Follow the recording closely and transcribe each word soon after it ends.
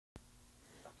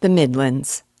The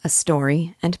Midlands, A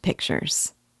Story and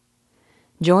Pictures.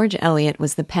 George Eliot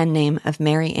was the pen name of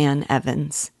Mary Ann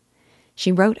Evans.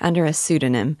 She wrote under a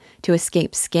pseudonym to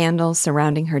escape scandals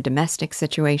surrounding her domestic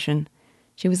situation.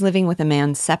 She was living with a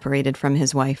man separated from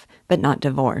his wife, but not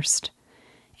divorced.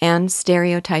 And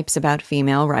stereotypes about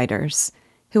female writers,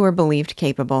 who were believed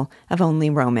capable of only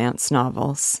romance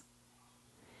novels.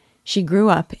 She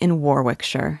grew up in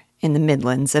Warwickshire, in the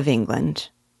Midlands of England.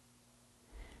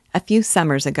 A few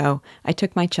summers ago, I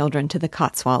took my children to the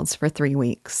Cotswolds for 3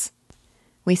 weeks.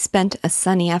 We spent a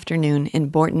sunny afternoon in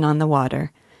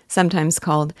Bourton-on-the-Water, sometimes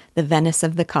called the Venice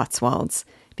of the Cotswolds,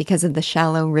 because of the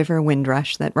shallow river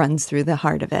windrush that runs through the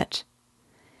heart of it.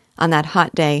 On that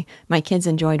hot day, my kids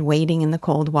enjoyed wading in the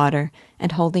cold water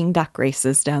and holding duck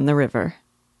races down the river.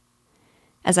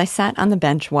 As I sat on the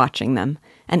bench watching them,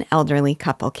 an elderly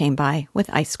couple came by with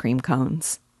ice cream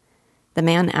cones. The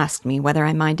man asked me whether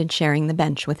I minded sharing the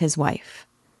bench with his wife.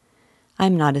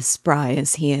 "I'm not as spry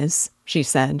as he is," she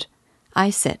said. "I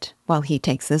sit while he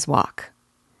takes his walk."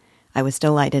 I was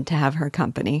delighted to have her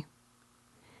company.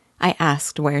 I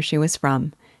asked where she was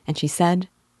from, and she said,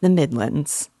 "The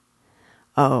Midlands."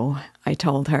 "Oh," I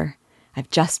told her,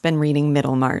 "I've just been reading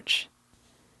Middlemarch."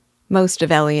 Most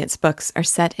of Eliot's books are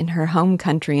set in her home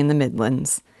country in the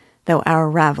Midlands, though our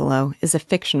Raveloe is a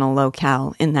fictional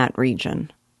locale in that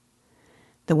region.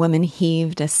 The woman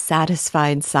heaved a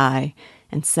satisfied sigh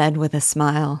and said with a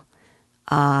smile,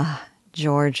 "Ah,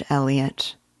 George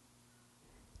Eliot."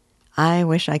 I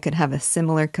wish I could have a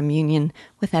similar communion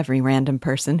with every random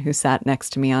person who sat next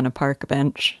to me on a park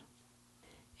bench.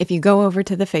 If you go over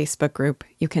to the Facebook group,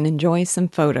 you can enjoy some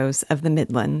photos of the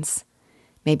Midlands.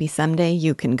 Maybe someday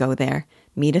you can go there,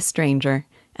 meet a stranger,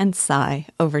 and sigh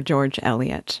over George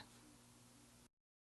Eliot.